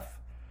be rough.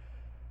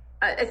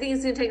 I think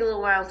it's going to take a little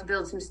while to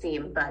build some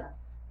steam, but,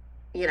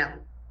 you know,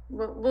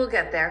 we'll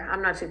get there.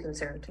 I'm not too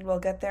concerned. We'll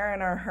get there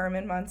in our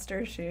Herman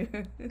Munster shoes.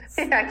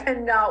 I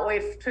cannot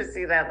wait to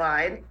see that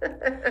line.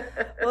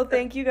 Well,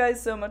 thank you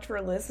guys so much for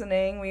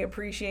listening. We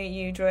appreciate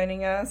you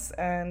joining us.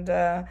 And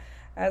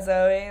as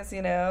always,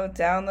 you know,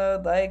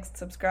 download, like,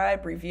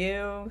 subscribe,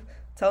 review,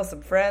 tell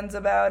some friends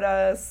about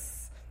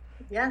us.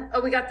 Yeah.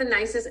 Oh, we got the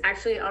nicest.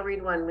 Actually, I'll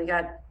read one. We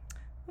got...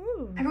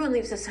 Ooh. Everyone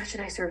leaves us such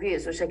nice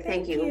reviews, which, like,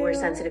 thank you. We're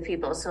sensitive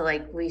people, so,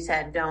 like we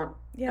said, don't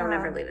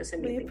ever leave us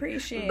anything. We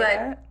appreciate it.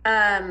 But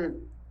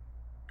I'm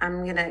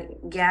gonna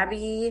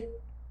Gabby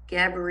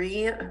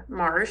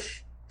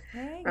Marsh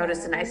wrote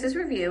us the nicest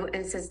review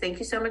and says, "Thank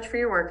you so much for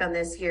your work on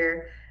this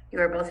year. You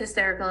are both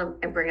hysterical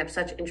and bring up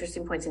such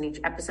interesting points in each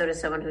episode.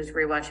 As someone who's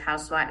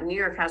rewatched New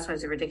York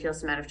Housewives a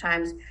ridiculous amount of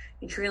times,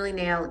 you truly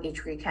nail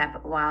each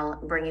recap while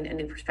bringing a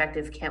new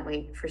perspective. Can't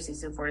wait for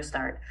season 4 to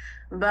start.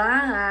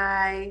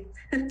 Bye."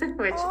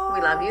 Which, we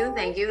love you.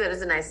 Thank you. That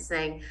is the nicest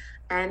thing.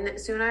 And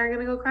Sue and I are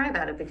going to go cry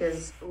about it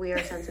because we are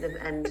sensitive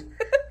and it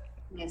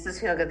makes us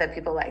feel good that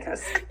people like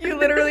us. You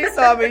literally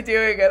saw me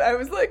doing it. I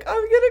was like, I'm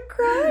going to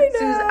cry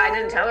now. I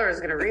didn't tell her I was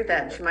going to read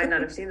that. She might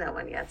not have seen that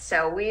one yet.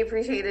 So we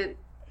appreciate it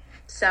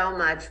so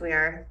much. We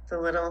are the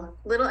little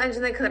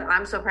engine that could.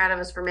 I'm so proud of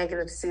us for making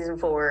it to season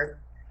 4.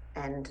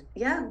 And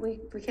yeah, we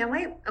can't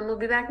wait. And we'll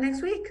be back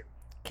next week.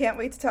 Can't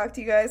wait to talk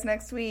to you guys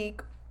next week.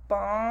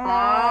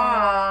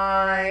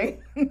 Bye.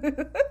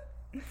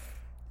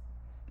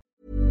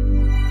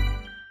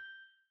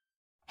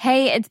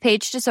 Hey, it's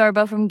Paige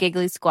DeSorbo from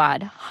Giggly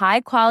Squad.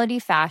 High quality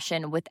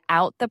fashion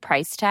without the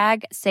price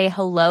tag. Say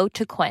hello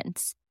to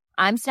Quince.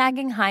 I'm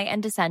snagging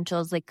high-end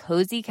essentials like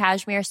cozy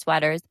cashmere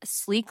sweaters,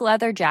 sleek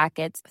leather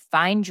jackets,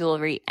 fine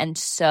jewelry, and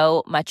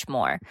so much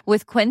more.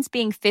 With Quince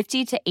being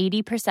 50 to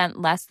 80%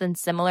 less than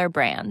similar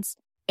brands.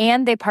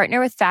 And they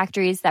partner with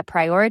factories that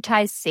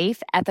prioritize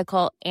safe,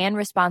 ethical, and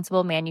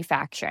responsible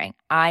manufacturing.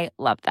 I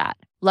love that.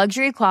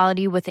 Luxury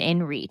quality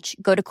within reach.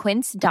 Go to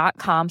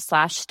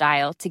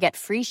quince.com/style to get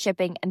free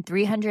shipping and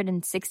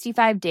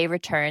 365-day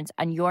returns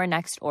on your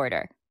next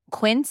order.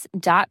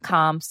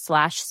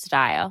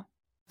 Quince.com/style.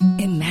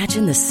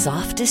 Imagine the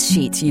softest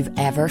sheets you've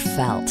ever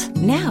felt.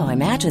 Now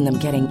imagine them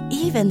getting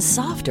even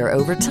softer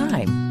over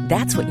time.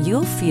 That's what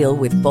you'll feel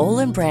with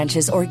Boll &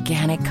 Branch's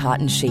organic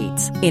cotton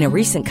sheets. In a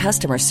recent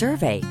customer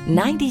survey,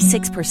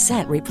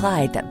 96%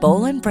 replied that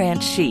Boll &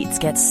 Branch sheets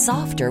get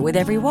softer with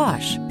every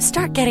wash.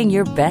 Start getting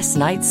your best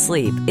night's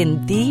sleep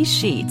in these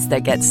sheets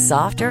that get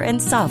softer and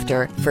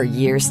softer for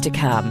years to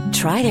come.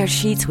 Try their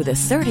sheets with a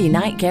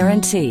 30-night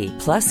guarantee.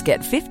 Plus, get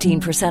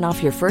 15%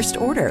 off your first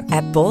order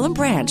at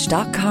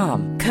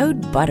bollandbranch.com.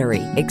 Code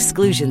BUTTERY.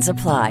 Exclusions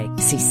apply.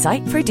 See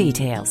site for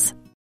details.